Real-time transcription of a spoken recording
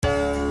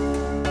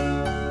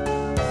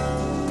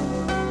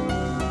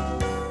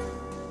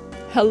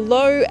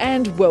Hello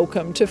and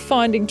welcome to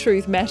Finding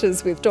Truth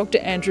Matters with Dr.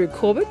 Andrew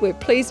Corbett. We're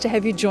pleased to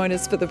have you join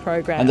us for the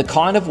program. And the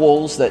kind of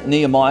walls that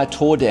Nehemiah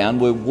tore down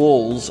were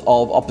walls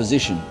of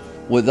opposition,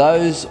 were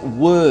those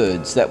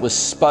words that were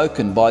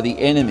spoken by the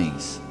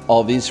enemies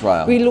of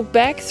Israel. We look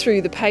back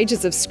through the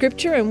pages of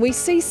Scripture and we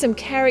see some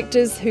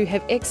characters who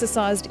have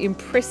exercised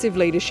impressive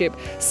leadership,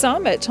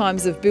 some at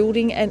times of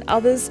building and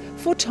others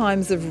for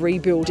times of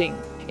rebuilding.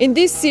 In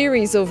this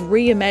series of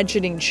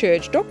Reimagining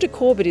Church, Dr.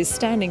 Corbett is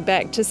standing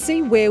back to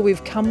see where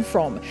we've come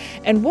from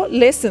and what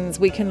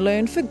lessons we can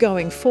learn for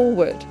going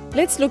forward.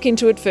 Let's look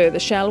into it further,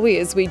 shall we,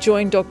 as we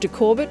join Dr.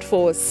 Corbett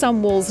for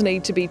Some Walls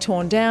Need to be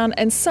Torn Down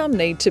and Some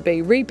Need to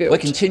be Rebuilt. We're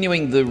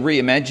continuing the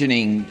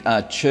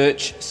Reimagining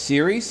Church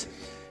series,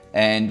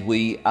 and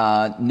we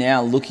are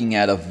now looking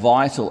at a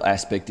vital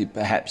aspect,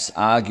 perhaps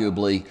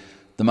arguably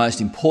the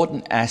most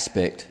important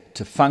aspect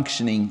to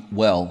functioning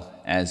well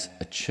as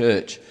a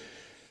church.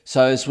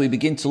 So as we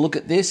begin to look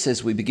at this,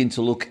 as we begin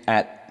to look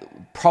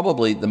at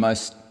probably the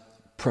most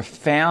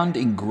profound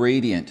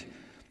ingredient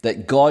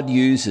that God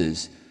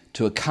uses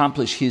to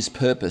accomplish his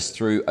purpose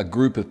through a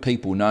group of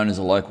people known as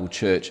a local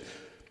church,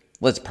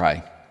 let's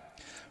pray.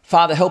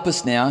 Father, help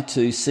us now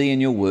to see in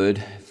your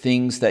word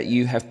things that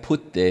you have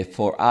put there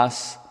for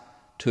us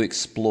to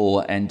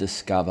explore and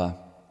discover.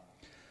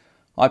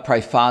 I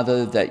pray,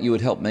 Father, that you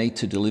would help me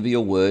to deliver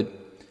your word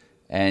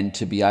and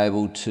to be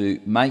able to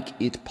make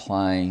it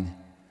plain.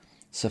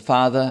 So,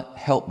 Father,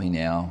 help me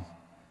now,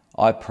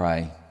 I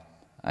pray.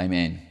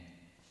 Amen.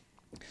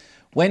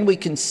 When we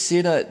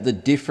consider the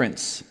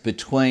difference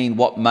between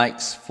what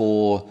makes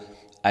for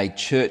a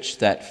church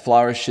that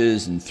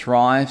flourishes and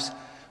thrives,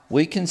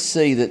 we can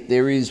see that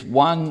there is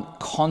one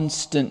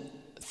constant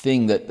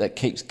thing that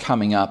keeps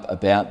coming up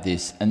about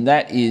this, and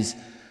that is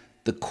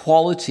the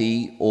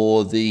quality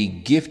or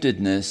the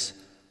giftedness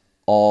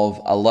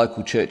of a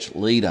local church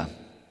leader.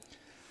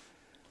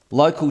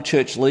 Local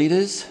church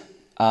leaders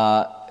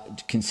are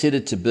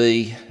considered to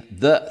be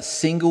the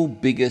single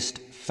biggest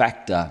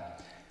factor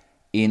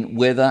in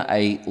whether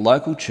a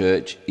local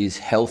church is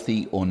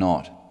healthy or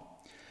not.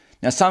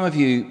 Now, some of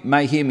you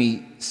may hear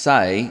me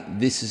say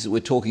we're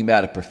talking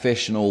about a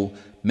professional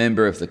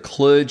member of the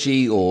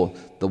clergy or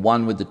the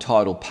one with the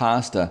title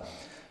pastor.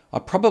 I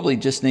probably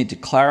just need to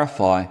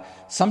clarify,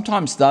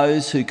 sometimes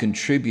those who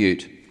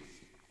contribute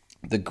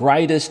the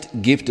greatest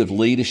gift of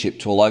leadership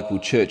to a local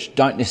church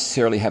don't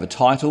necessarily have a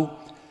title.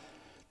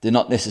 They're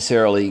not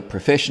necessarily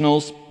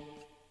professionals.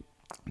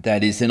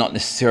 That is, they're not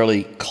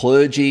necessarily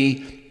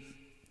clergy.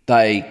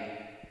 They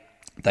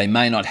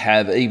may not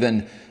have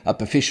even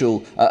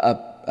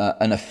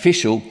an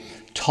official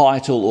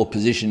title or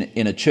position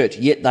in a church,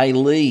 yet they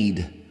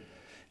lead.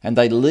 And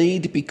they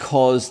lead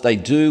because they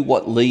do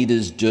what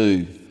leaders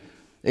do,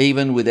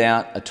 even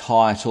without a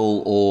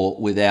title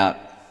or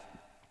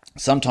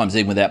sometimes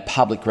even without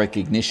public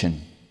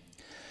recognition.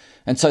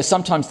 And so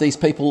sometimes these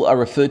people are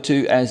referred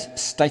to as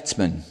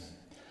statesmen.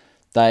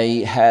 They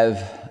have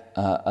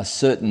a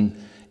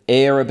certain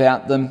air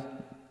about them.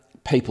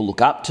 People look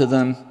up to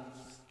them.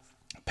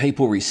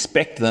 People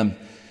respect them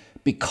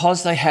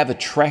because they have a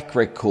track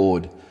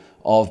record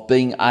of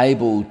being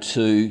able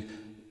to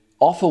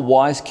offer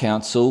wise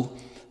counsel,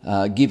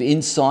 give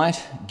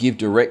insight, give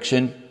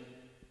direction,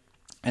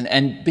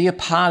 and be a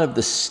part of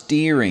the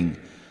steering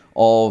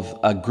of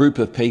a group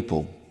of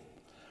people.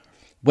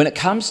 When it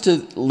comes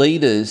to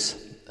leaders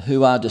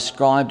who are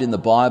described in the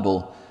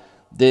Bible,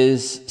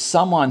 there's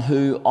someone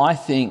who I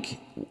think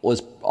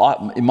was,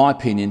 in my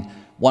opinion,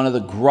 one of the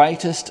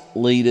greatest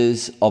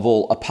leaders of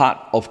all,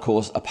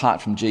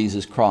 apart from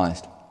Jesus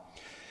Christ.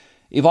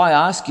 If I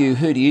ask you,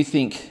 who do you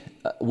think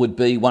would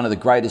be one of the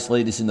greatest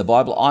leaders in the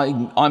Bible,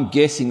 I'm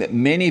guessing that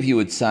many of you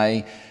would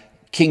say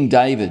King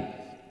David.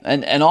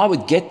 And I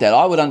would get that.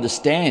 I would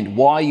understand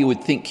why you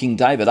would think King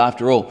David.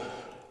 After all,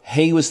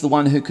 he was the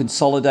one who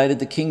consolidated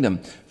the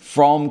kingdom.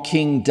 From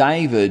King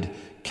David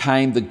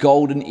came the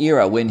golden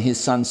era when his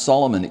son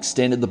Solomon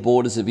extended the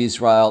borders of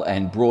Israel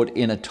and brought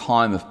in a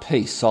time of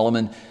peace.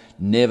 Solomon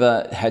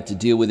never had to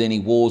deal with any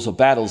wars or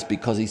battles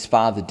because his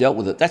father dealt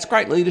with it. That's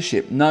great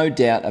leadership, no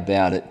doubt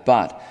about it.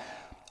 But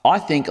I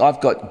think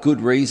I've got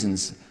good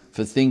reasons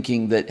for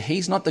thinking that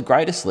he's not the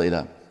greatest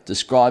leader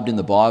described in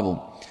the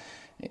Bible.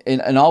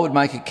 And I would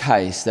make a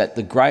case that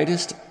the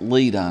greatest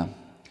leader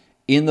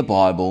in the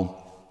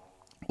Bible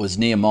was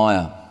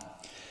Nehemiah.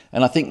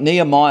 And I think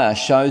Nehemiah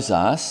shows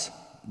us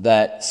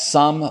that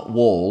some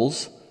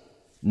walls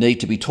need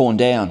to be torn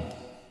down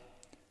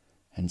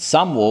and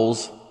some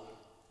walls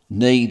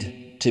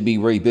need to be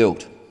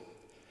rebuilt.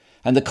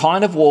 And the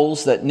kind of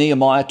walls that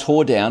Nehemiah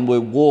tore down were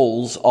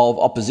walls of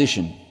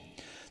opposition.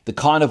 The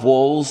kind of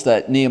walls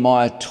that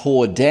Nehemiah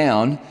tore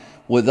down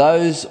were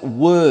those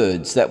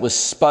words that were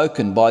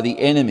spoken by the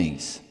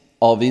enemies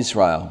of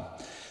Israel.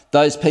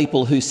 Those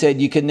people who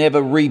said you can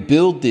never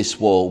rebuild this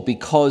wall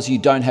because you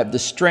don't have the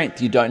strength,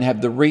 you don't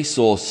have the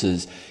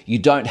resources, you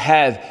don't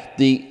have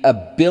the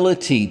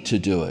ability to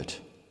do it.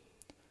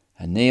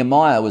 And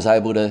Nehemiah was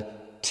able to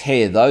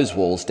tear those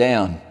walls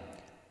down.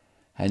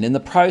 And in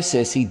the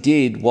process, he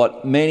did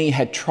what many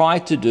had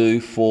tried to do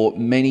for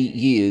many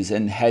years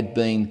and had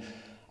been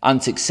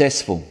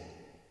unsuccessful.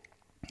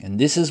 And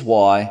this is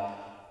why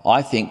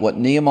I think what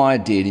Nehemiah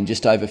did in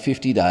just over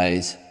 50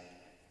 days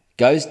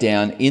goes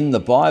down, in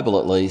the Bible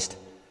at least,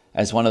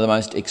 as one of the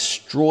most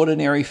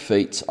extraordinary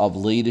feats of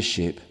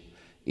leadership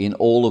in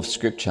all of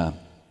Scripture.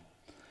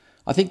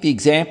 I think the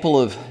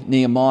example of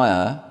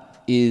Nehemiah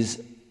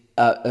is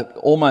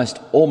almost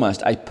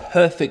a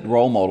perfect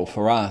role model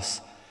for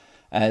us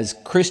as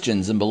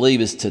Christians and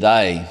believers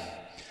today.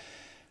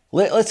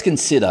 Let's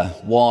consider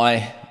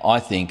why I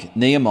think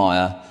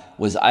Nehemiah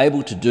was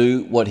able to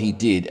do what he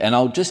did. And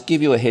I'll just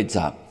give you a heads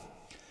up.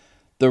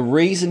 The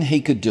reason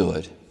he could do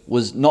it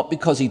was not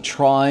because he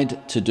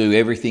tried to do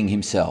everything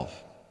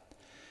himself.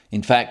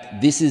 In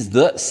fact, this is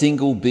the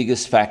single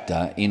biggest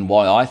factor in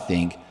why I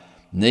think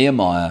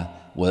Nehemiah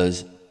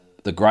was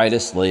the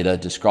greatest leader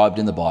described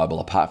in the Bible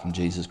apart from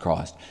Jesus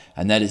Christ.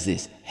 And that is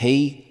this: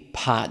 he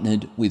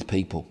partnered with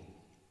people.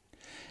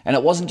 And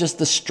it wasn't just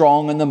the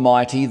strong and the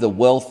mighty, the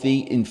wealthy.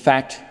 In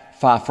fact,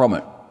 far from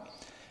it.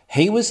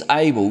 He was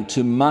able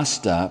to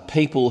muster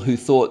people who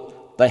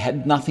thought they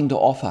had nothing to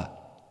offer.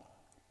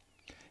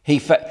 He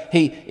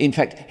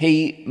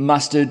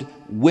mustered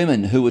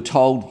women who were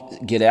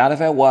told, get out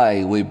of our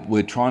way,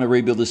 we're trying to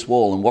rebuild this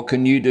wall, and what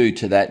can you do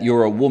to that?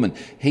 You're a woman.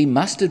 He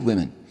mustered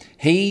women.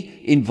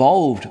 He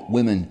involved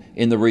women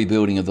in the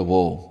rebuilding of the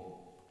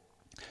wall.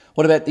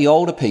 What about the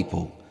older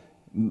people?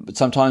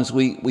 Sometimes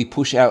we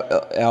push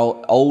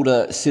our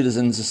older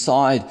citizens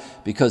aside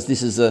because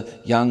this is a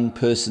young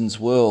person's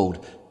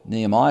world.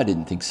 Nehemiah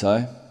didn't think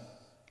so.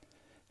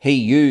 He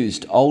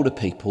used older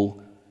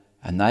people,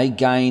 and they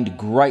gained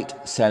great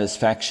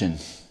satisfaction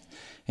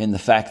in the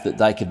fact that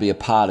they could be a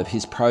part of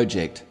his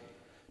project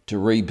to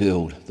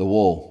rebuild the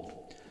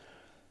wall.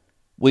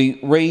 We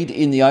read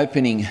in the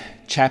opening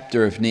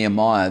chapter of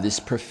Nehemiah this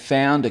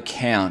profound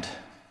account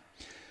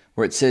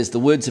where it says, the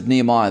words of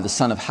Nehemiah, the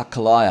son of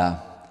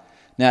Hakaliah.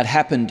 Now it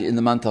happened in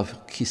the month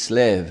of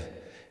Kislev,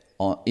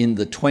 in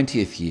the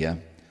 20th year,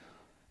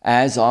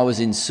 as I was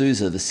in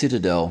Susa, the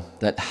citadel,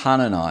 that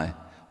Hanani,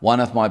 one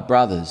of my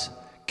brothers,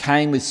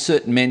 came with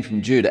certain men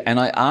from Judah, and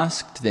I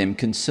asked them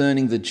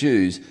concerning the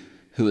Jews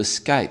who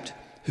escaped,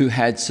 who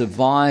had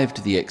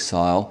survived the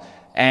exile,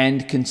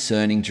 and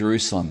concerning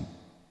Jerusalem.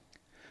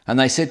 And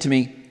they said to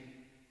me,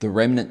 the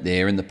remnant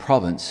there in the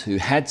province who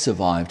had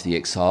survived the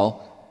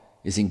exile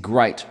is in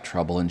great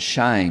trouble and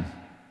shame.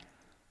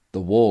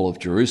 The wall of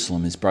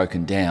Jerusalem is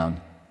broken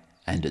down,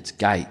 and its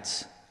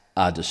gates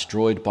are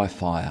destroyed by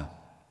fire.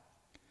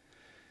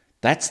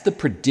 That's the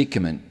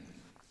predicament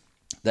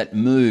that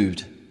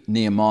moved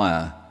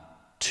Nehemiah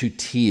to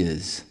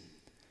tears.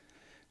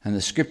 And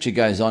the scripture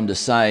goes on to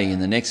say in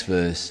the next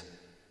verse,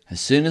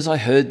 as soon as I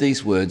heard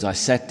these words, I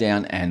sat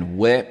down and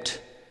wept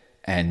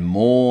and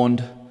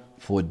mourned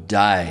for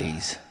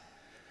days.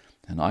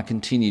 And I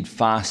continued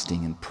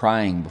fasting and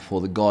praying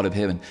before the God of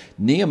heaven.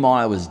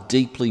 Nehemiah was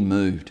deeply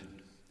moved.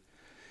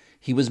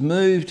 He was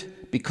moved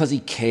because he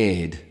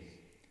cared.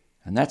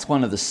 And that's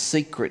one of the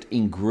secret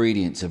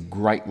ingredients of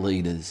great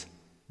leaders.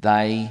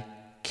 They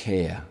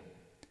care.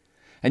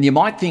 And you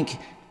might think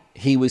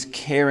he was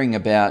caring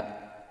about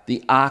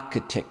the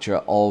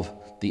architecture of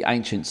the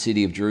ancient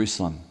city of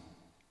Jerusalem.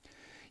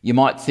 You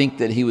might think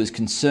that he was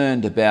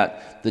concerned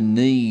about the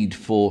need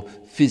for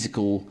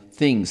physical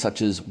things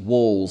such as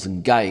walls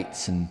and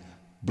gates and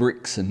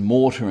bricks and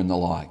mortar and the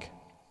like.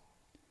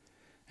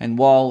 And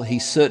while he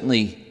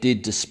certainly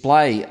did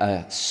display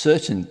a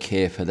certain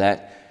care for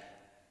that,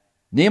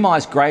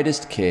 Nehemiah's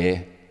greatest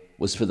care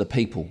was for the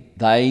people.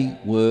 They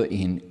were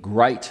in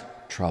great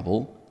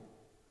trouble,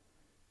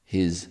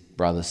 his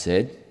brother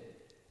said,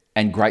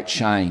 and great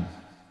shame.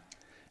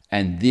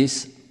 And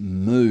this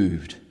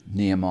moved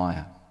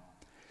Nehemiah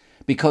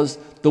because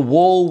the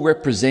wall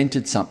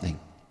represented something.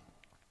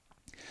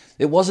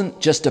 It wasn't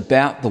just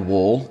about the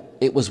wall,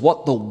 it was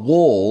what the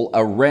wall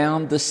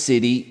around the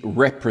city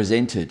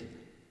represented.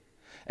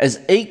 As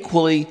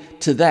equally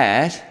to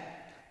that,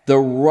 the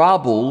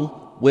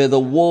rubble where the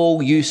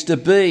wall used to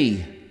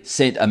be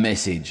sent a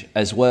message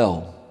as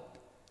well.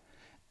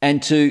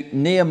 And to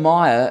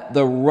Nehemiah,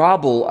 the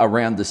rubble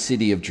around the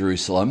city of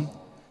Jerusalem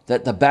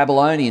that the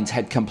Babylonians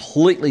had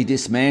completely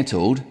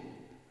dismantled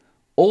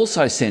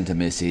also sent a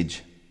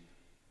message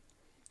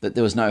that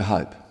there was no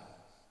hope.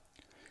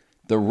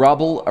 The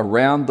rubble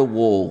around the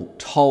wall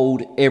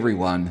told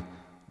everyone,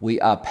 we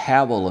are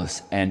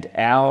powerless and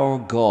our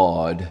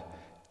God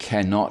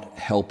cannot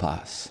help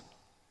us.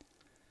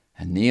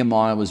 And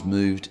Nehemiah was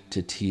moved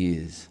to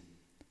tears.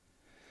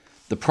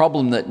 The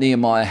problem that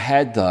Nehemiah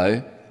had,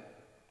 though,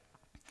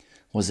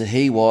 was that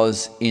he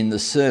was in the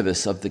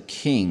service of the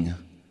king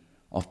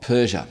of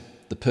Persia,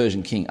 the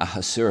Persian king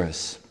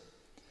Ahasuerus.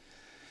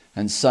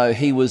 And so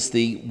he was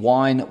the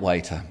wine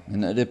waiter.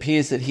 And it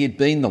appears that he had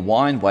been the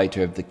wine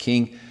waiter of the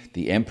king,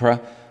 the emperor,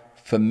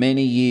 for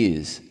many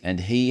years. And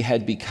he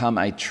had become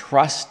a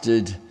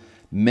trusted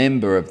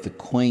member of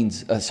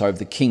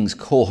the king's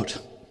court.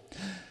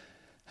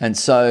 And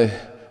so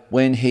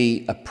when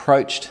he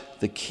approached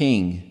the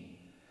king,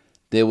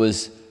 there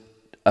was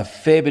a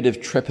fair bit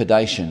of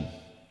trepidation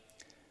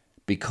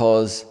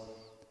because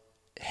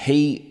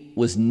he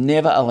was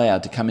never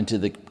allowed to come into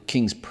the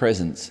king's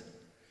presence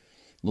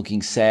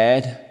looking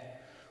sad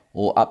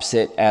or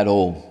upset at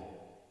all.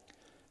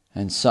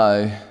 And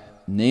so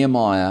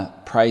Nehemiah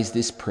prays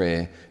this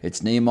prayer.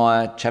 It's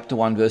Nehemiah chapter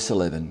 1 verse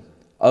 11.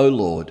 O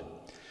Lord,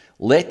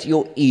 let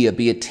your ear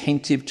be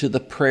attentive to the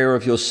prayer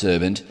of your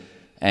servant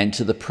and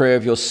to the prayer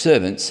of your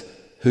servants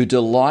who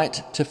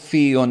delight to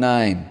fear your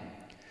name.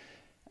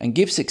 And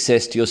give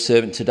success to your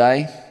servant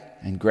today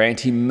and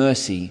grant him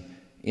mercy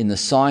in the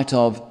sight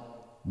of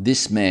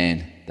this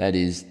man, that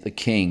is, the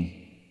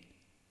king.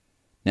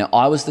 Now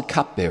I was the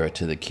cupbearer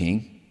to the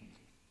king.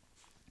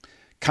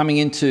 Coming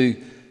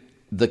into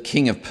the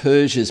king of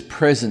Persia's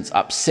presence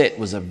upset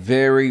was a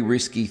very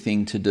risky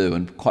thing to do,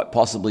 and quite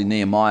possibly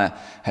Nehemiah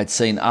had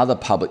seen other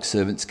public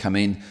servants come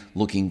in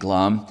looking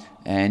glum,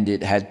 and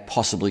it had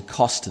possibly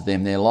cost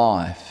them their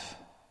life.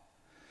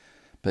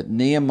 But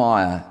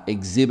Nehemiah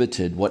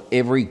exhibited what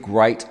every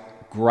great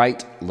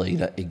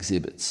leader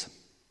exhibits: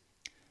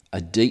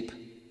 a deep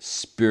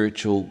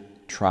spiritual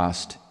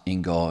trust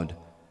in God,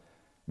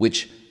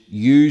 which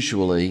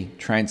usually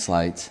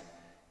translates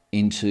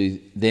into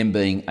them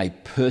being a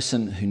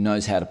person who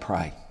knows how to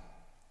pray.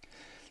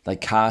 They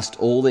cast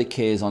all their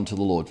cares onto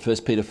the Lord.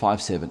 1 Peter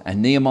 5:7.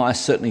 And Nehemiah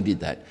certainly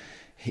did that.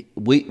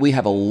 We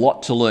have a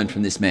lot to learn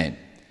from this man.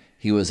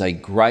 He was a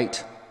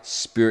great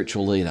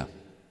spiritual leader.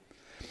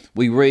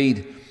 We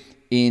read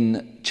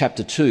in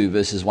chapter 2,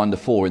 verses 1 to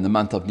 4, in the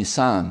month of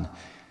Nisan,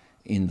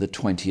 in the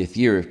 20th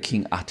year of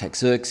King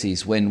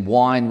Artaxerxes, when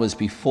wine was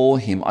before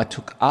him, I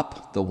took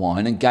up the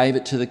wine and gave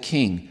it to the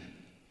king.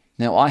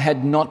 Now I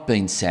had not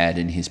been sad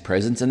in his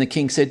presence, and the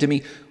king said to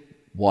me,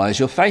 Why is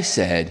your face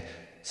sad,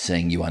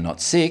 seeing you are not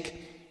sick?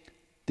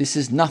 This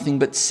is nothing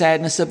but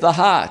sadness of the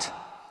heart.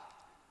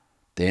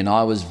 Then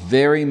I was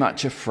very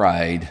much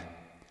afraid.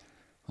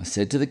 I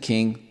said to the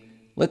king,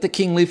 Let the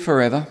king live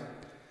forever.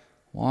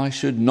 Why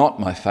should not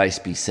my face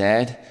be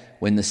sad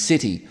when the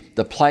city,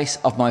 the place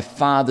of my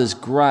father's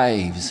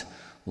graves,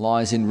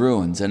 lies in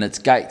ruins and its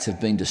gates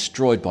have been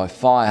destroyed by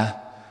fire?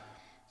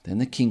 Then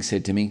the king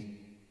said to me,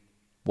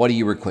 What are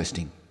you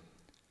requesting?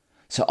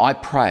 So I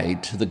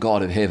prayed to the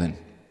God of heaven.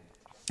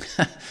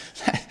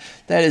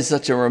 That is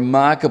such a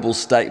remarkable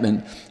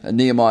statement.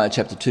 Nehemiah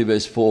chapter 2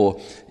 verse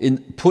 4.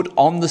 Put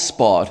on the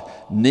spot,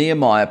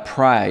 Nehemiah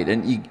prayed.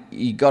 And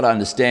you got to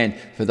understand,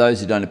 for those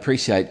who don't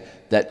appreciate,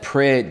 that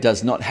prayer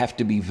does not have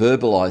to be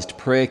verbalized.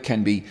 Prayer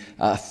can be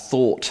a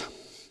thought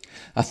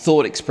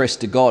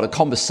expressed to God, a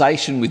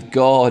conversation with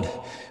God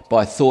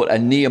by thought.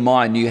 And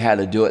Nehemiah knew how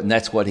to do it, and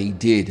that's what he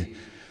did.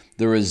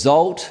 The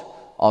result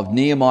of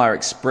Nehemiah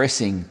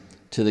expressing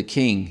to the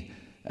king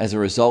as a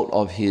result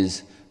of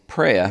his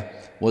prayer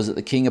was that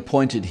the king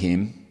appointed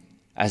him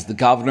as the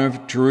governor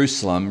of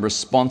Jerusalem,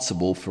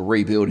 responsible for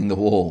rebuilding the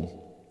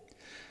wall.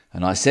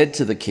 And I said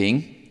to the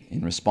king,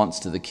 in response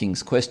to the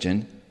king's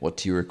question, What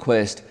do you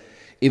request?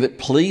 If it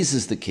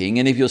pleases the king,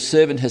 and if your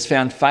servant has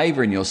found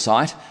favour in your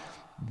sight,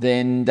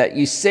 then that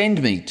you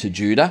send me to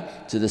Judah,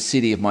 to the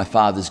city of my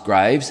father's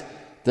graves,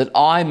 that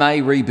I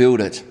may rebuild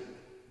it.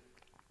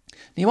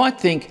 You might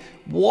think,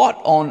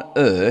 what on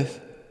earth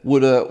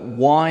would a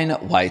wine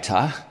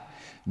waiter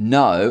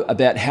know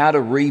about how to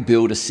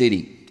rebuild a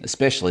city,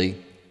 especially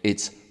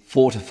its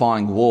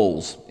fortifying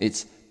walls,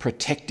 its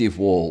protective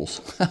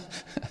walls?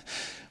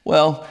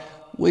 Well,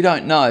 we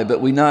don't know,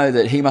 but we know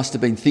that he must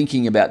have been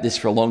thinking about this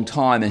for a long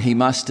time, and he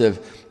must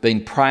have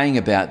been praying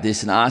about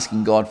this and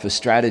asking God for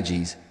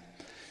strategies.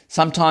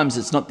 Sometimes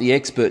it's not the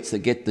experts that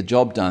get the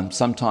job done.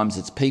 Sometimes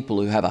it's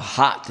people who have a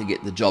heart to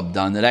get the job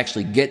done that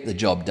actually get the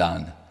job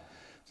done.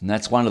 And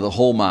that's one of the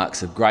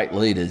hallmarks of great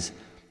leaders.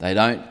 They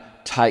don't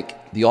take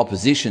the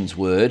opposition's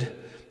word,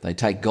 they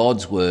take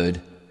God's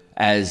word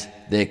as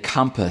their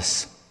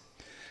compass.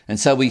 And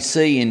so we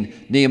see in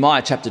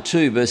Nehemiah chapter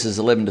 2, verses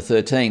 11 to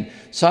 13,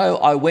 So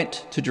I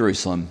went to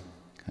Jerusalem,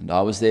 and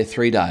I was there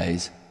 3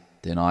 days.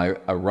 Then I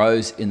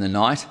arose in the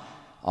night,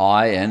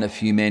 I and a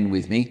few men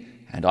with me,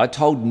 and I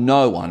told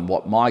no one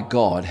what my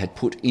God had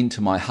put into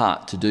my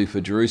heart to do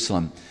for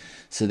Jerusalem.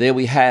 So there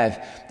we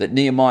have that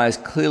Nehemiah's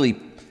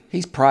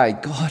he's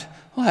prayed, God,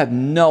 I have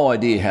no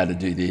idea how to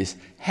do this.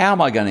 How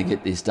am I going to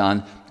get this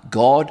done?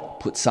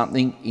 God put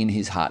something in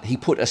his heart. He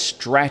put a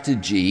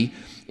strategy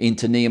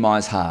into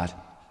Nehemiah's heart.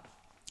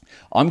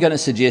 I'm going to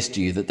suggest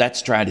to you that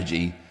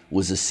strategy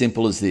was as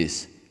simple as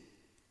this: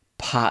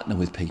 partner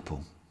with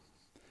people,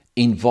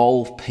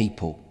 involve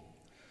people,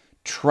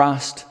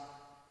 trust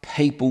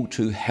people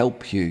to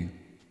help you.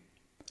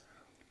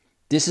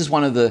 This is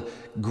one of the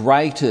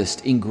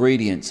greatest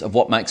ingredients of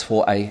what makes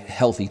for a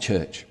healthy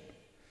church.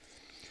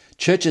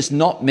 Church is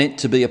not meant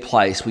to be a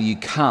place where you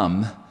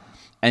come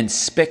and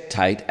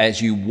spectate as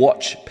you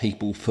watch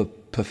people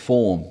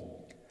perform.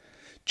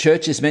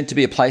 Church is meant to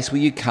be a place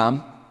where you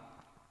come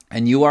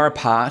and you are a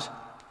part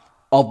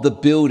of the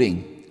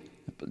building.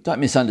 Don't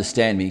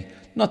misunderstand me,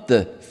 not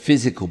the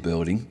physical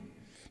building,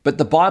 But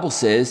the Bible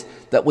says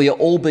that we are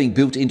all being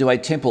built into a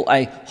temple,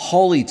 a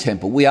holy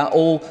temple. We are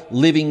all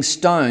living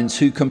stones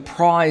who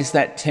comprise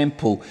that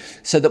temple,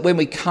 so that when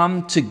we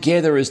come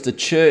together as the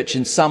church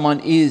and someone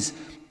is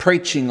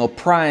preaching or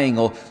praying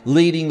or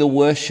leading the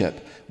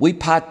worship, we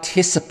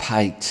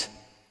participate.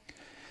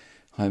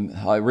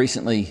 I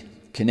recently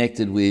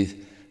connected with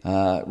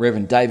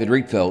Reverend David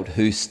Rigfeld,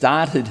 who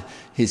started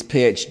his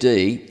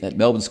PhD at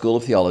Melbourne School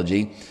of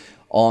Theology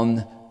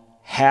on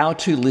how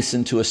to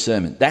listen to a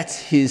sermon. That's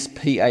his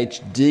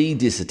PhD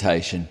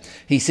dissertation.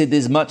 He said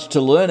there's much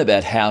to learn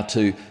about how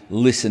to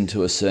listen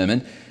to a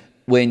sermon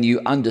when you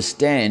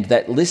understand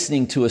that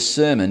listening to a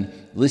sermon,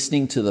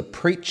 listening to the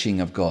preaching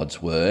of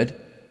God's word,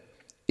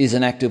 is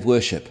an act of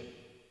worship.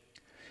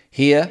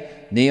 Here,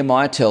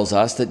 Nehemiah tells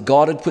us that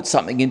God had put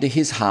something into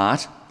his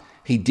heart.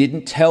 He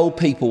didn't tell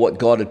people what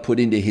God had put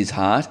into his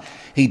heart.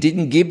 He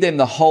didn't give them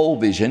the whole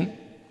vision.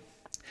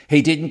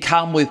 He didn't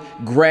come with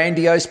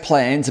grandiose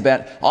plans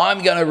about,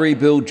 I'm going to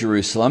rebuild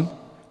Jerusalem.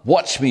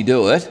 Watch me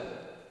do it.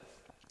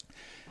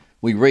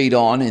 We read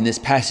on in this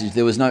passage,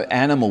 there was no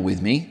animal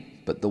with me,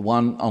 but the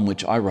one on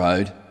which I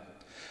rode.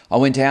 I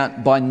went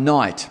out by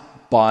night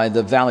by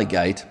the valley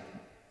gate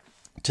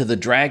to the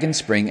dragon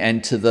spring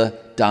and to the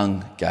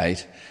dung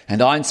gate.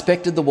 And I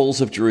inspected the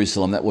walls of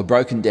Jerusalem that were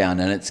broken down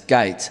and its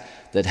gates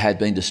that had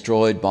been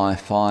destroyed by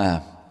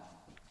fire.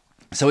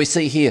 So we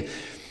see here,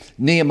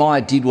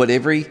 Nehemiah did what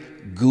every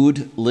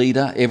good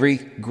leader, every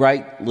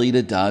great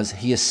leader does.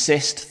 He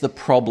assessed the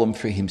problem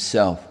for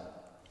himself.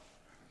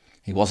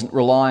 He wasn't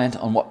reliant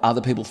on what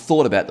other people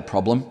thought about the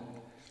problem.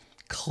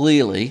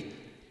 Clearly,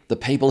 the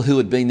people who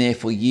had been there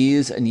for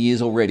years and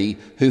years already,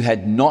 who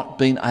had not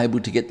been able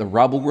to get the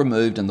rubble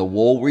removed and the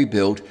wall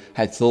rebuilt,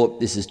 had thought,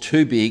 this is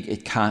too big,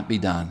 it can't be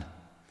done.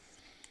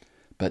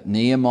 But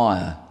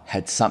Nehemiah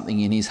had something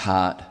in his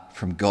heart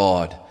from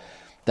God.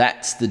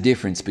 That's the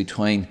difference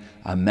between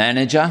a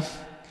manager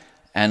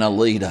and a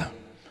leader.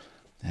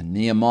 And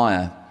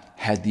Nehemiah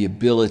had the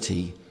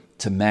ability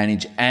to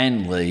manage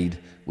and lead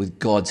with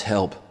God's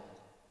help.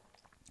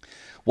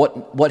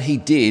 What he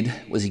did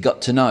was he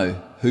got to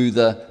know who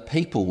the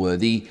people were,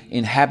 the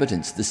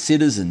inhabitants, the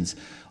citizens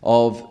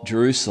of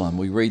Jerusalem.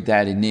 We read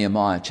that in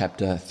Nehemiah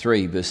chapter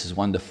 3, verses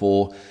 1 to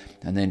 4,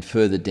 and then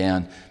further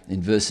down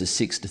in verses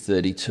 6 to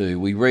 32.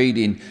 We read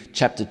in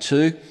chapter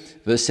 2,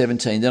 verse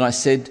 17, then I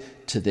said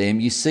to them,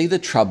 you see the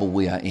trouble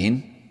we are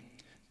in.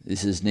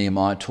 This is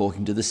Nehemiah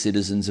talking to the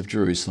citizens of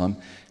Jerusalem.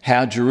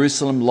 How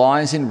Jerusalem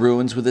lies in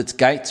ruins with its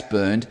gates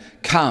burned.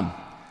 Come,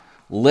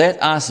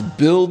 let us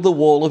build the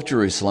wall of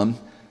Jerusalem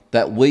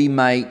that we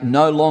may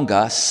no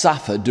longer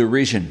suffer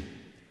derision.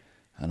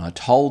 And I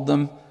told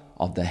them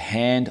of the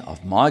hand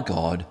of my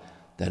God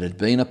that had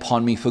been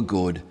upon me for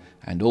good,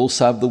 and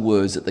also of the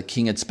words that the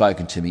king had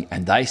spoken to me.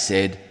 And they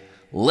said,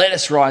 let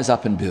us rise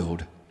up and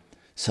build.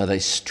 So they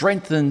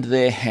strengthened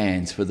their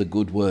hands for the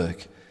good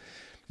work.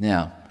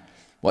 Now,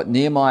 what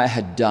Nehemiah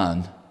had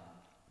done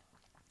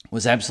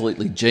was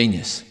absolutely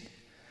genius.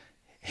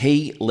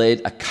 He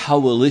led a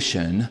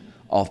coalition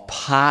of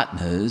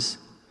partners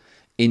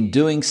in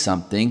doing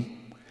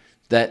something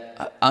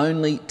that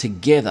only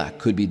together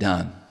could be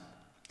done.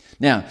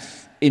 Now,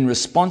 in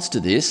response to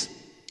this,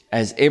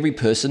 as every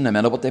person, no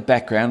matter what their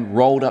background,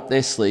 rolled up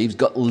their sleeves,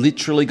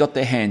 literally got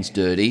their hands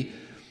dirty,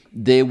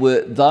 there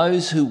were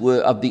those who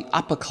were of the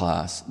upper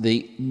class,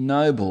 the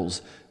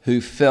nobles, who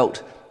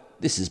felt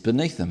this is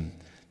beneath them.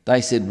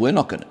 They said, we're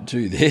not going to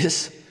do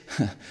this.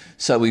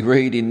 So we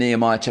read in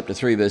Nehemiah chapter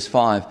 3, verse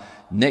 5,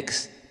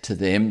 next to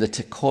them the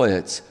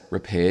Tekoites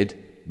repaired,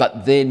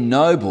 but their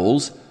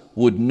nobles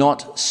would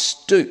not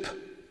stoop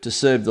to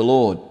serve the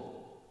Lord.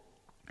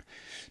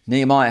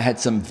 Nehemiah had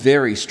some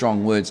very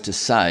strong words to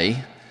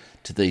say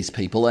to these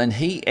people, and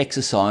he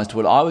exercised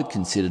what I would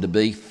consider to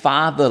be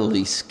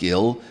fatherly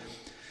skill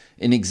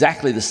in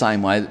exactly the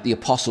same way that the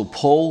Apostle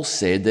Paul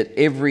said that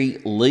every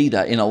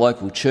leader in a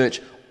local church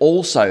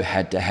also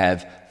had to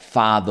have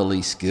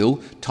fatherly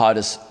skill.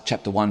 Titus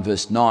chapter 1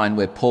 verse 9,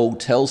 where Paul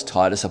tells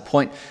Titus,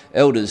 appoint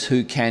elders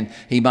who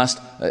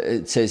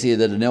it says here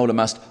that an elder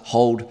must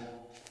hold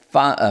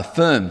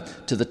firm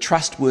to the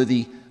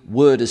trustworthy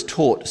word as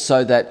taught,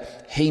 so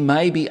that he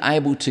may be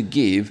able to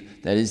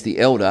give, that is the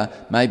elder,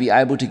 may be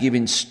able to give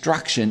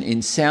instruction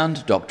in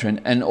sound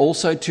doctrine and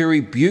also to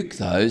rebuke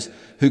those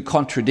who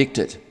contradict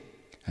it.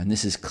 And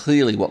this is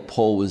clearly what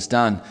Paul was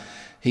done.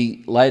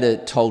 He later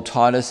told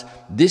Titus,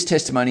 this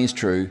testimony is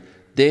true,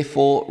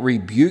 therefore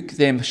rebuke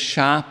them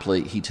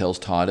sharply, he tells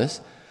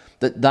Titus,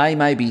 that they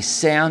may be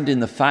sound in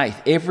the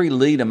faith. Every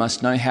leader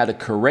must know how to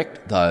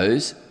correct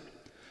those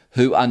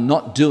who are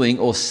not doing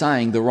or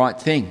saying the right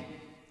thing.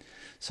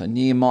 So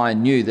Nehemiah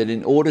knew that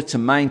in order to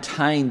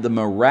maintain the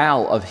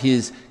morale of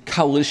his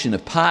coalition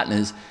of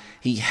partners,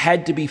 he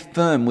had to be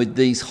firm with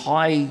these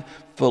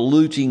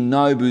highfalutin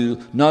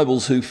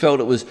nobles who felt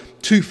it was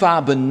too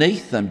far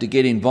beneath them to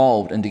get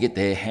involved and to get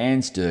their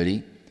hands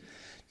dirty.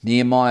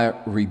 Nehemiah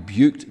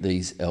rebuked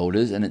these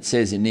elders, and it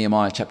says in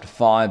Nehemiah chapter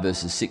 5,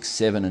 verses 6,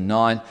 7 and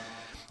 9,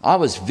 I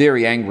was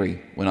very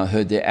angry when I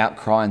heard their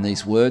outcry and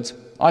these words.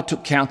 I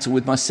took counsel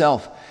with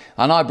myself.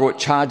 and I brought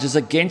charges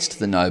against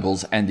the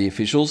nobles and the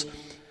officials.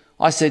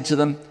 I said to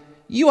them,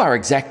 'You are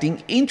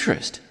exacting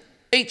interest,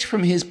 each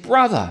from his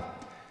brother.'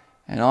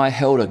 And I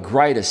held a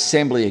great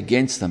assembly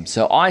against them.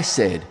 So I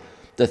said,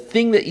 'The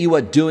thing that you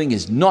are doing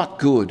is not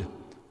good.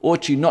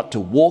 Ought you not to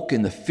walk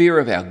in the fear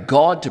of our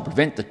God to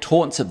prevent the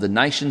taunts of the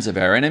nations of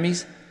our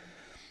enemies?'"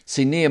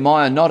 See,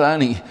 Nehemiah, not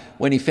only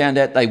when he found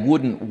out they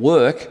wouldn't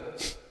work,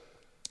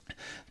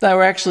 they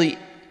were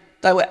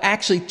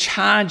actually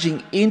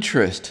charging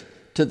interest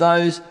to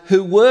those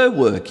who were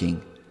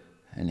working.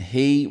 And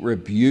he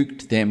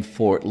rebuked them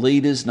for it.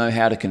 Leaders know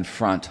how to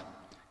confront.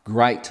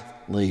 Great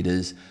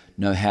leaders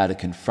know how to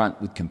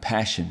confront with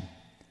compassion.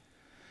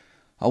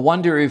 I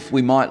wonder if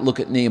we might look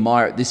at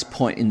Nehemiah at this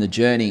point in the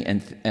journey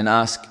and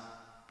ask,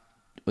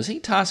 was he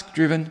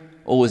task-driven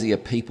or was he a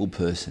people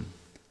person?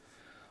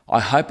 I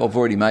hope I've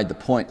already made the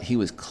point. He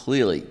was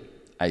clearly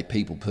a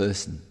people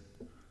person.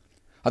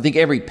 I think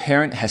every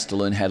parent has to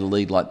learn how to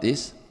lead like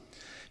this,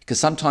 because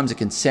sometimes it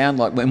can sound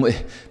like when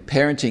we're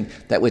parenting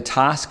that we're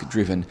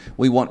task-driven.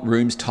 We want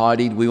rooms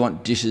tidied, we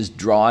want dishes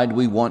dried,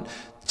 we want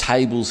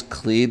tables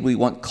cleared, we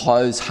want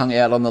clothes hung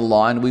out on the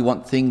line, we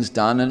want things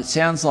done, and it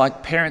sounds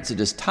like parents are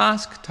just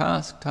task.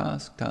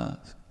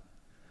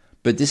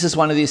 But this is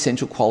one of the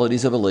essential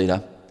qualities of a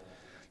leader.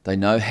 They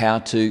know how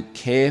to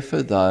care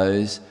for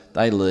those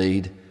they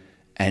lead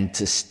and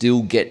to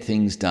still get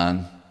things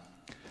done.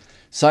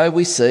 So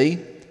we see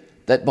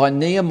that by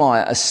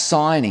Nehemiah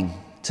assigning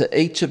to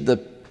each of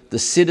the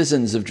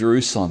citizens of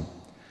Jerusalem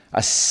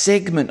a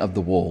segment of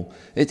the wall,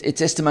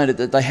 it's estimated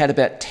that they had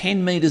about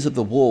 10 metres of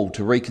the wall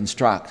to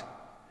reconstruct.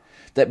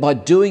 That by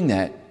doing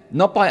that,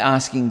 not by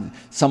asking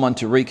someone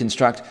to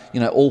reconstruct,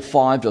 all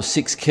 5 or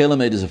 6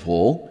 kilometres of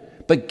wall,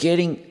 but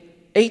getting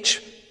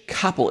each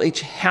couple,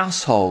 each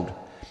household.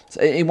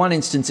 So in one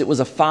instance, it was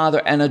a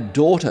father and a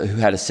daughter who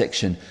had a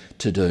section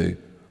to do.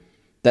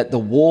 That the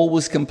wall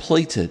was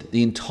completed,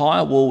 the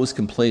entire wall was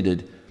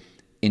completed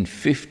in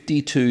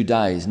 52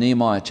 days.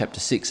 Nehemiah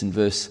chapter 6 and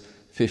verse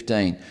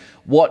 15.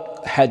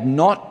 What had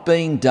not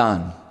been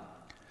done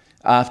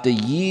after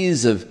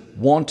years of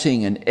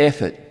wanting and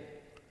effort,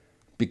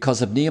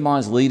 because of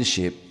Nehemiah's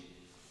leadership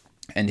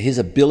and his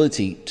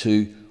ability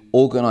to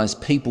organise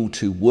people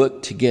to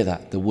work together.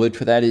 The word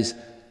for that is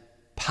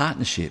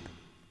partnership.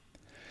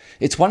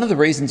 It's one of the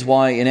reasons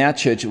why in our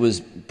church, it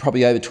was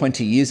probably over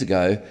 20 years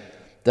ago,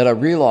 that I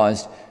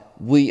realised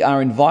we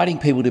are inviting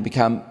people to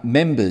become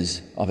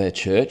members of our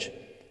church.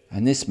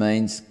 And this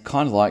means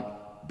kind of like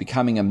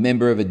becoming a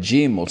member of a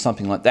gym or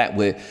something like that,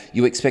 where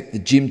you expect the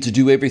gym to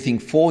do everything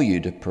for you,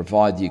 to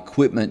provide the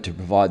equipment, to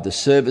provide the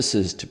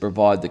services, to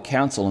provide the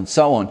counsel and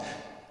so on.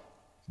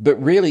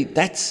 But really,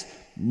 that's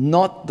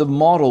not the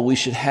model we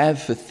should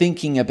have for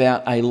thinking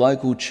about a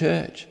local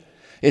church.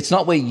 It's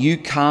not where you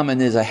come and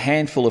there's a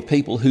handful of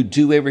people who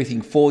do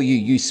everything for you.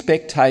 You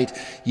spectate,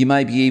 you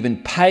maybe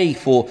even pay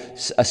for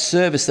a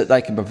service that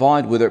they can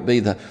provide, whether it be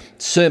the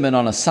sermon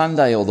on a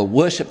Sunday or the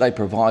worship they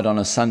provide on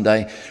a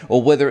Sunday,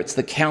 or whether it's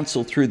the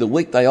counsel through the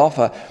week they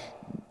offer.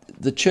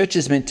 The church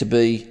is meant to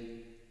be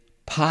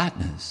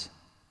partners,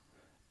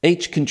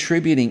 each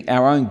contributing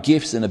our own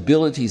gifts and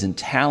abilities and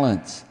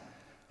talents.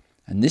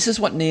 And this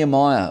is what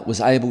Nehemiah was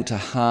able to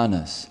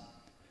harness.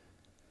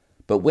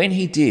 But when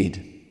he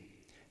did,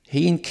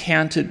 he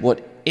encountered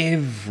what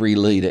every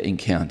leader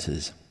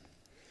encounters.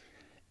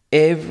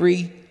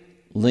 Every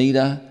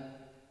leader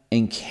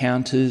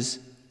encounters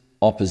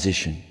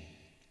opposition.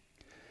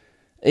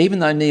 Even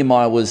though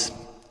Nehemiah was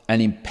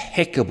an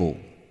impeccable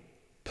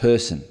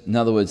person, in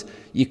other words,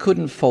 you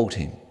couldn't fault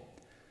him.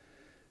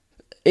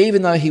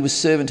 Even though he was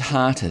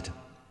servant-hearted,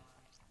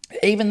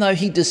 even though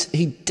he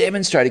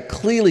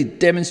clearly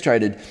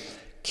demonstrated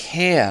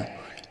care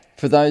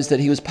for those that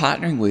he was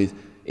partnering with,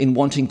 in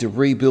wanting to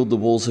rebuild the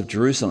walls of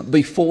Jerusalem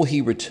before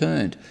he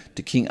returned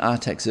to King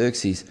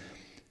Artaxerxes.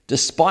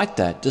 Despite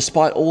that,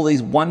 despite all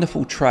these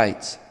wonderful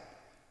traits,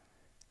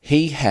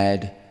 he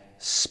had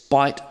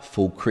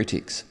spiteful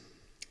critics.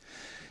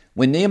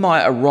 When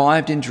Nehemiah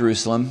arrived in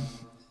Jerusalem,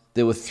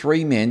 there were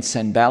 3 men,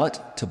 Sanballat,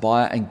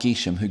 Tobiah and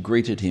Geshem, who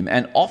greeted him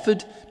and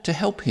offered to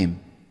help him.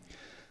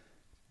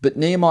 But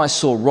Nehemiah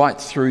saw right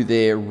through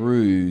their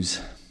ruse.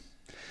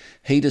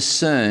 He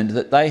discerned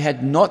that they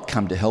had not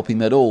come to help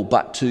him at all,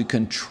 but to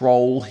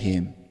control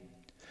him.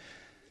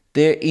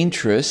 Their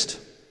interest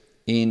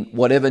in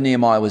whatever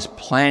Nehemiah was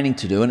planning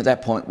to do, and at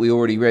that point we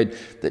already read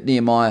that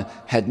Nehemiah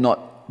had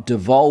not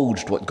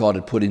divulged what God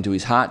had put into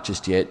his heart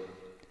just yet.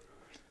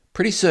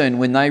 Pretty soon,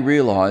 when they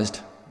realised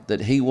that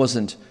he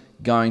wasn't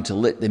going to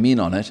let them in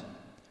on it,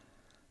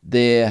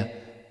 their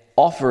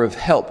offer of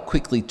help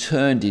quickly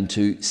turned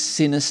into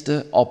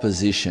sinister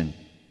opposition.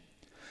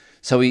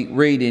 So we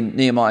read in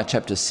Nehemiah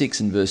chapter 6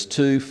 and verse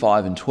 2,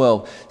 5 and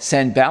 12,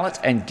 Sanballat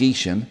and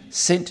Geshem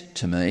sent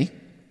to me,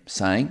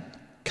 saying,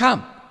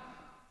 "Come,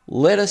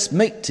 let us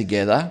meet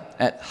together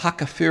at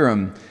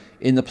Hakkephirim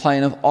in the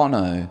plain of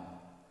Ono."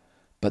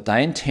 But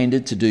they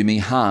intended to do me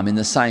harm. In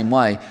the same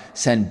way,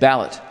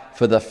 Sanballat,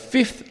 for the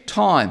 5th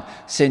time,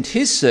 sent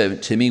his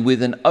servant to me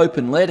with an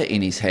open letter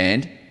in his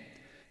hand.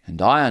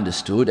 And I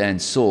understood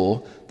and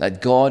saw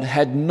that God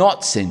had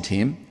not sent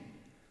him,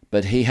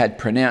 but he had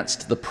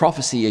pronounced the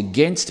prophecy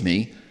against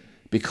me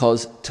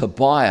because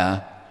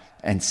Tobiah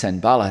and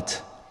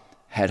Sanballat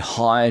had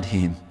hired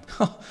him.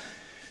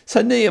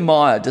 So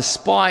Nehemiah,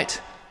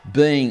 despite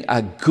being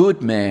a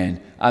good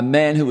man, a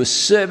man who was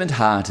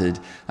servant-hearted,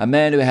 a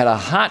man who had a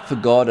heart for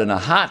God and a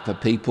heart for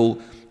people,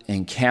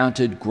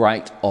 encountered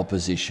great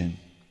opposition.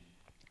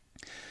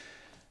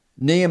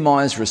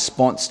 Nehemiah's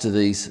response to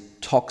these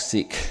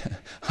toxic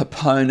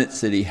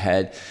opponents that he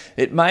had,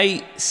 it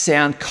may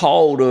sound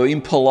cold or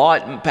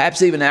impolite,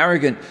 perhaps even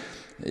arrogant.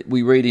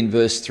 We read in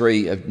verse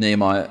 3 of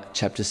Nehemiah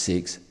chapter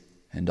 6,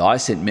 "And I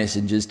sent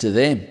messengers to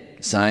them,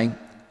 saying,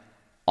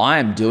 I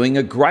am doing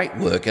a great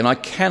work and I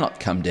cannot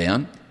come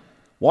down.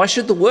 Why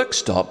should the work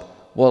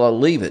stop while I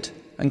leave it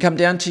and come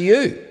down to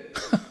you?"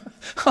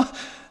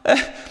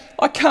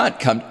 I can't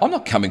come. I'm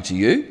not coming to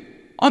you.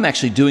 I'm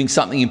actually doing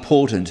something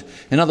important.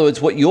 In other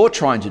words, what you're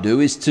trying to do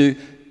is to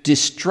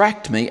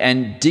distract me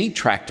and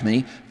detract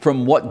me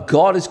from what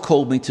God has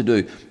called me to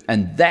do.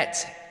 And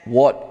that's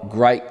what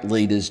great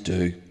leaders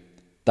do.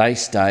 They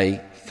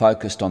stay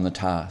focused on the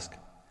task.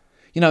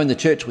 You know, in the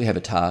church we have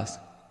a task.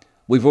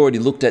 We've already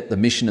looked at the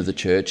mission of the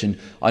church, and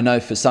I know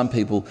for some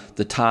people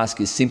the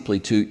task is simply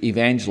to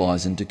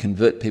evangelize and to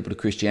convert people to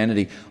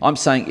Christianity. I'm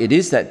saying it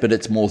is that, but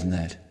it's more than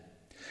that.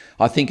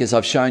 I think, as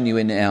I've shown you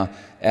in our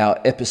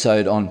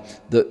episode on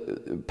the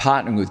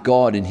partnering with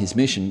God in his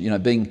mission, you know,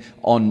 being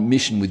on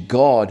mission with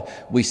God,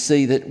 we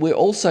see that we're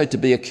also to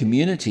be a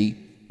community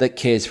that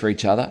cares for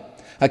each other,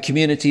 a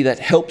community that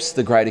helps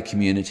the greater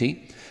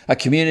community, a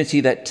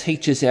community that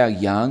teaches our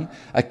young,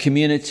 a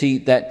community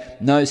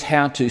that knows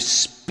how to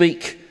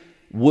speak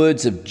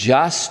words of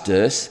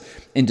justice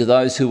into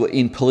those who are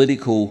in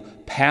political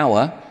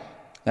power.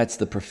 That's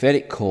the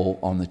prophetic call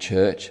on the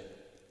church.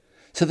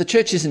 So the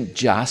church isn't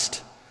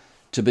just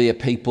to be a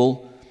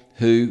people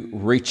who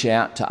reach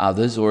out to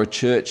others, or a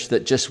church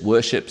that just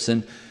worships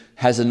and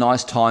has a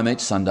nice time each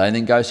Sunday and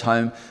then goes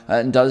home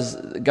and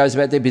goes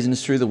about their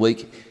business through the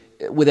week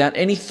without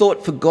any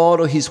thought for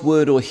God or his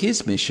word or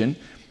his mission.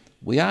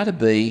 We are to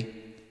be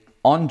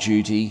on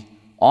duty,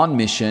 on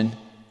mission,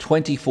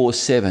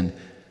 24/7.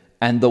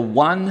 And the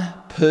one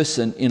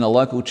person in a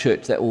local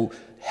church that will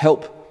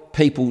help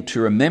people to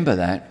remember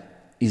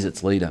that is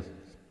its leader.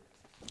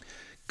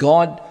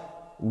 God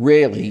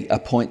rarely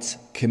appoints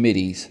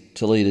committees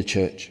to lead a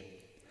church.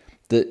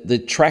 The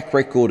track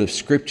record of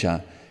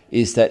Scripture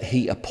is that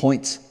he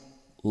appoints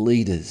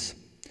leaders.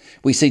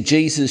 We see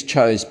Jesus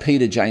chose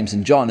Peter, James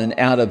and John, and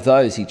out of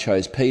those he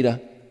chose Peter.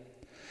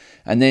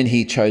 And then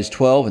he chose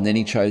 12, and then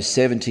he chose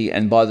 70.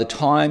 And by the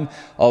time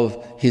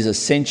of his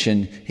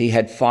ascension, he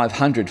had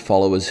 500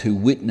 followers who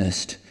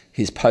witnessed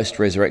his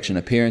post-resurrection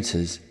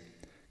appearances.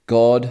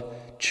 God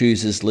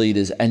chooses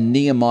leaders, and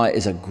Nehemiah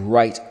is a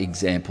great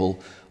example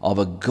of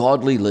a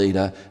godly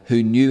leader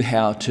who knew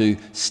how to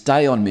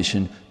stay on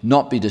mission,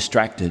 not be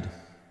distracted.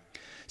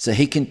 So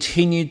he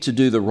continued to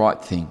do the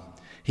right thing.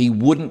 He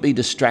wouldn't be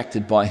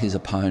distracted by his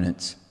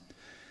opponents.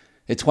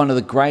 It's one of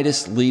the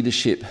greatest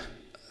leadership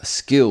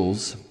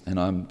skills, and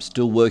I'm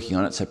still working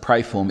on it, so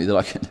pray for me that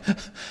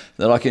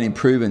I can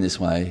improve in this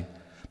way.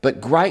 But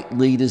great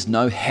leaders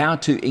know how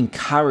to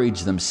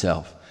encourage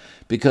themselves,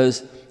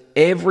 because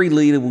every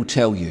leader will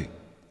tell you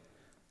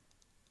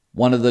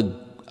one of the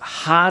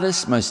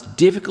hardest, most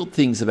difficult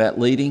things about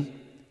leading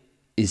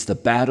is the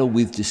battle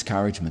with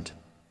discouragement.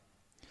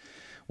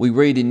 We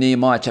read in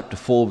Nehemiah chapter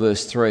 4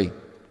 verse 3,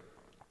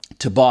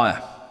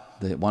 Tobiah,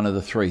 one of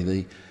the three,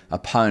 the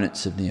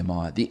opponents of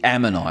Nehemiah, the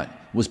Ammonite,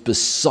 was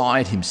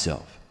beside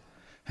himself.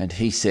 And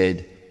he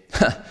said,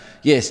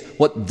 yes,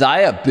 what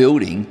they are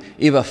building,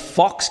 if a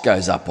fox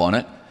goes up on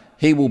it,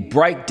 he will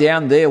break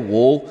down their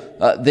wall,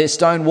 their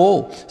stone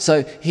wall.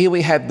 So here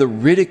we have the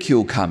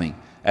ridicule coming.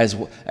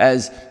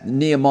 As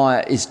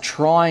Nehemiah is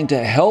trying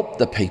to help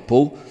the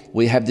people,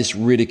 we have this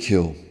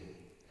ridicule.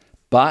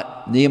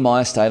 But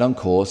Nehemiah stayed on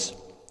course.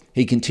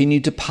 He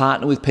continued to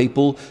partner with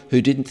people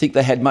who didn't think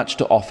they had much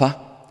to offer.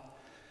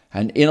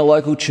 And in a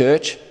local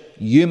church,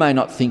 you may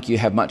not think you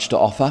have much to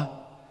offer.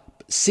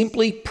 But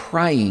simply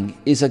praying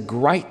is a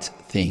great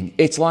thing.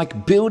 It's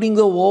like building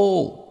the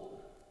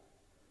wall.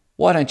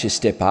 Why don't you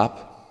step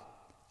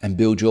up and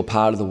build your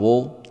part of the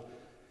wall?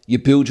 You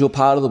build your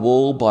part of the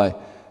wall by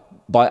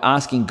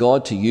asking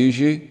God to use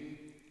you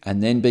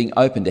and then being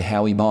open to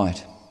how he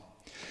might.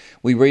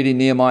 We read in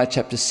Nehemiah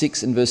chapter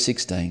 6 and verse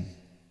 16,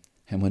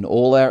 and when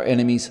all our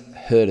enemies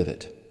heard of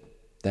it,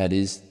 that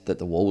is, that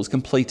the wall was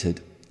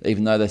completed,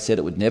 even though they said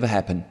it would never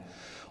happen,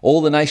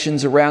 all the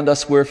nations around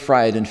us were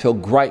afraid and fell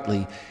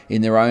greatly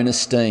in their own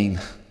esteem,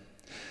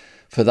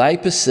 for they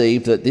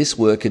perceived that this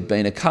work had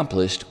been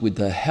accomplished with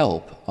the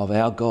help of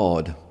our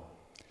God.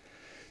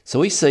 So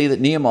we see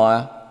that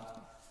Nehemiah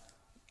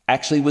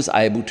actually was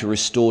able to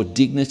restore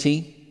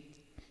dignity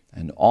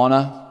and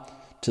honour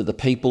to the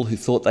people who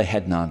thought they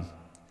had none,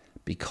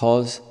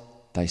 because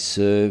they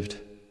served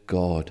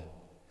God.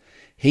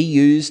 He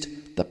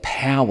used the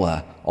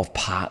power of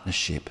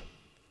partnership.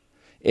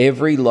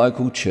 Every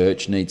local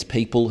church needs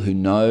people who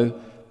know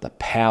the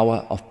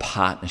power of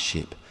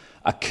partnership,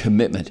 a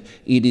commitment.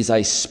 It is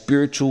a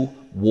spiritual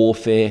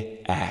warfare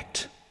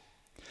act.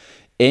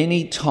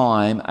 Any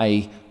time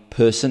a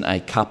person, a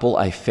couple,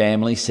 a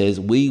family says,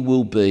 we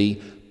will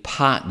be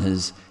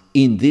partners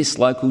in this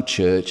local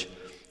church,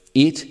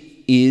 it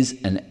is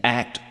an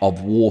act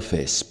of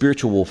warfare,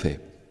 spiritual warfare.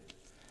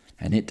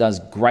 And it does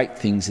great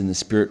things in the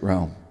spirit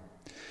realm.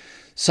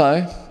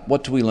 So,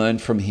 what do we learn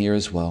from here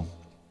as well?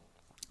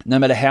 No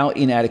matter how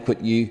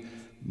inadequate you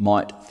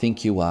might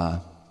think you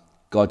are,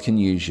 God can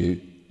use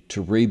you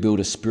to rebuild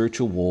a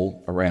spiritual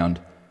wall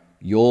around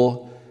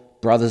your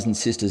brothers and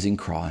sisters in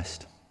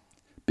Christ.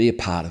 Be a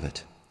part of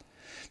it.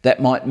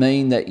 That might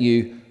mean that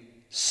you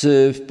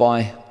serve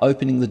by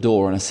opening the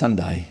door on a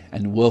Sunday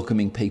and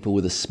welcoming people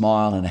with a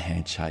smile and a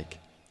handshake.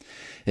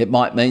 It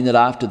might mean that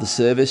after the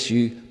service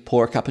you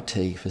pour a cup of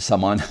tea for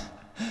someone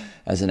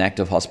as an act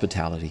of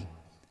hospitality.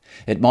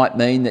 It might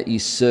mean that you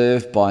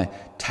serve by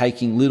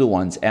taking little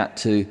ones out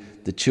to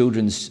the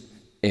children's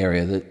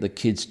area, the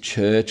kids'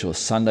 church or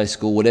Sunday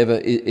school, whatever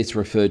it's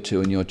referred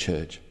to in your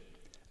church,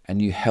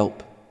 and you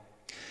help.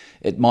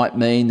 It might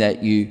mean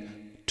that you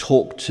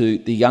talk to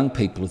the young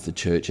people of the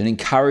church and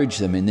encourage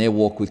them in their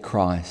walk with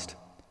Christ.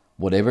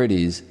 Whatever it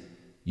is,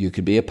 you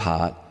could be a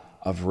part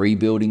of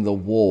rebuilding the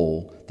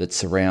wall that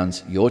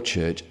surrounds your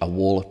church, a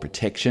wall of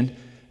protection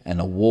and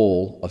a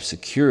wall of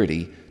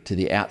security to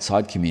the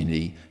outside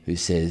community who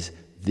says,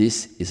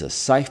 this is a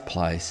safe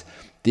place,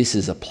 this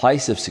is a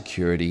place of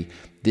security,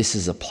 this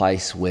is a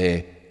place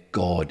where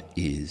God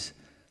is.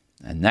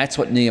 And that's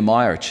what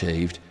Nehemiah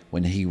achieved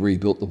when he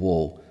rebuilt the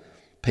wall.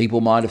 People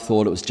might have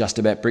thought it was just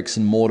about bricks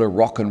and mortar,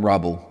 rock and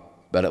rubble,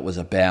 but it was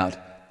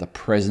about the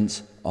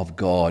presence of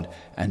God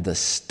and the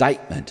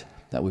statement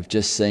that we've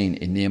just seen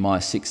in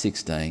Nehemiah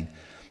 6:16,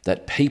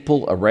 that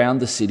people around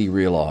the city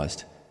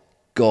realised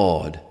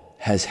God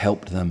has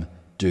helped them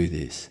do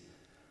this.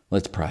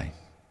 Let's pray.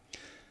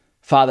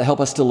 Father, help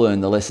us to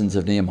learn the lessons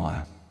of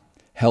Nehemiah.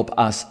 Help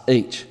us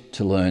each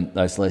to learn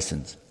those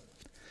lessons.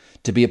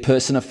 To be a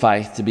person of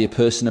faith, to be a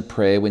person of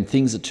prayer when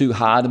things are too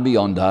hard and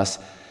beyond us.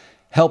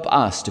 Help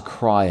us to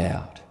cry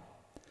out.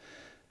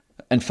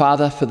 And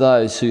Father, for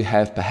those who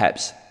have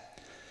perhaps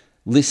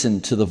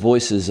listened to the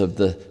voices of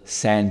the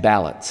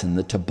Sanballats and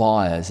the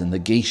Tobiahs and the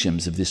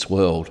Geshems of this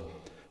world,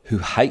 who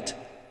hate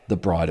the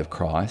bride of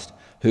Christ,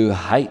 who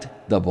hate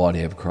the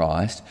body of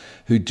Christ,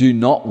 who do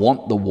not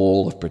want the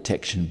wall of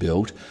protection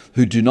built,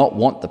 who do not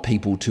want the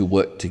people to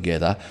work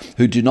together,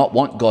 who do not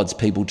want God's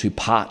people to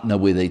partner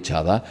with each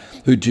other,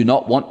 who do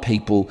not want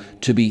people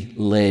to be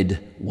led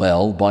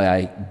well by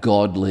a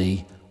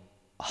godly,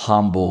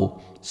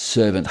 humble,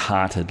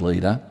 servant-hearted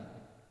leader.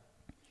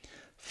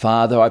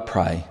 Father, I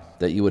pray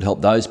that you would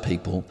help those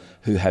people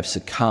who have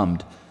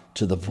succumbed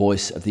to the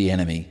voice of the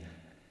enemy.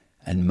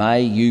 And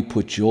may you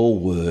put your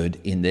word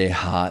in their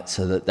heart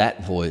so that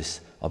that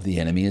voice of the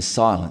enemy is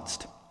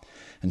silenced.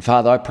 And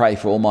Father, I pray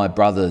for all my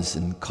brothers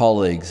and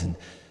colleagues and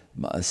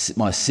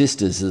my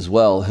sisters as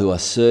well who are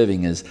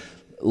serving as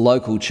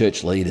local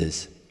church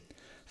leaders.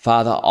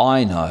 Father,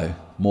 I know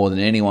more than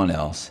anyone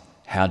else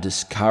how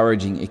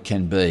discouraging it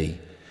can be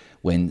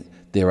when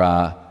there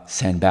are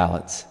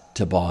Sanballats,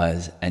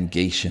 Tobiahs and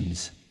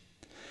Geshems.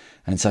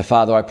 And so,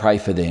 Father, I pray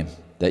for them,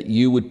 that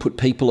you would put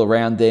people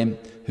around them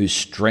who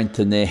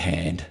strengthen their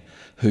hand,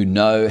 who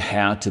know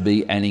how to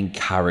be an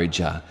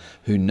encourager,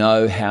 who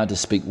know how to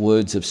speak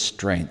words of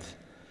strength.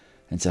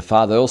 And so,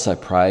 Father, I also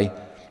pray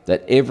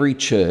that every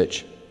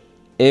church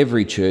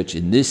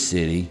in this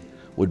city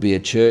would be a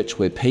church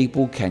where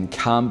people can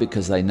come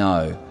because they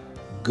know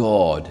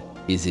God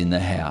is in the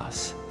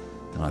house.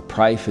 And I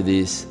pray for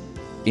this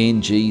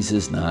in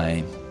Jesus'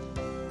 name.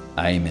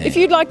 Amen. If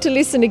you'd like to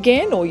listen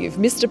again or you've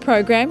missed a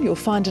program, you'll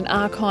find an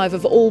archive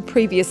of all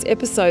previous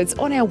episodes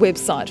on our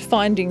website,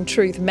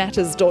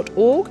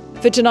 findingtruthmatters.org.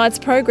 For tonight's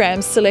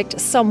program, select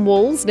Some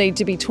Walls Need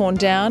to be Torn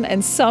Down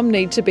and Some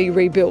Need to be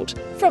Rebuilt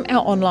from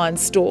our online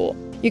store.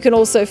 You can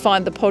also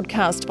find the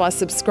podcast by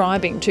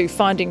subscribing to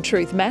Finding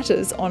Truth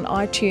Matters on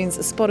iTunes,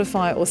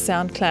 Spotify or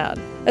SoundCloud.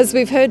 As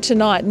we've heard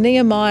tonight,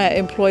 Nehemiah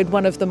employed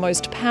one of the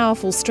most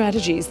powerful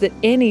strategies that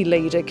any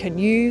leader can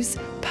use: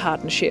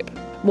 partnership.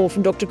 More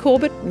from Dr.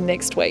 Corbett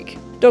next week.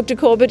 Dr.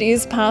 Corbett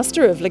is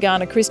pastor of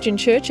Legana Christian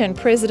Church and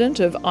president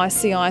of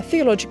ICI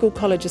Theological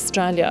College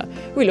Australia.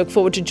 We look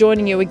forward to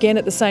joining you again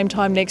at the same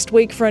time next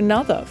week for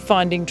another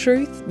Finding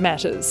Truth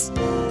Matters.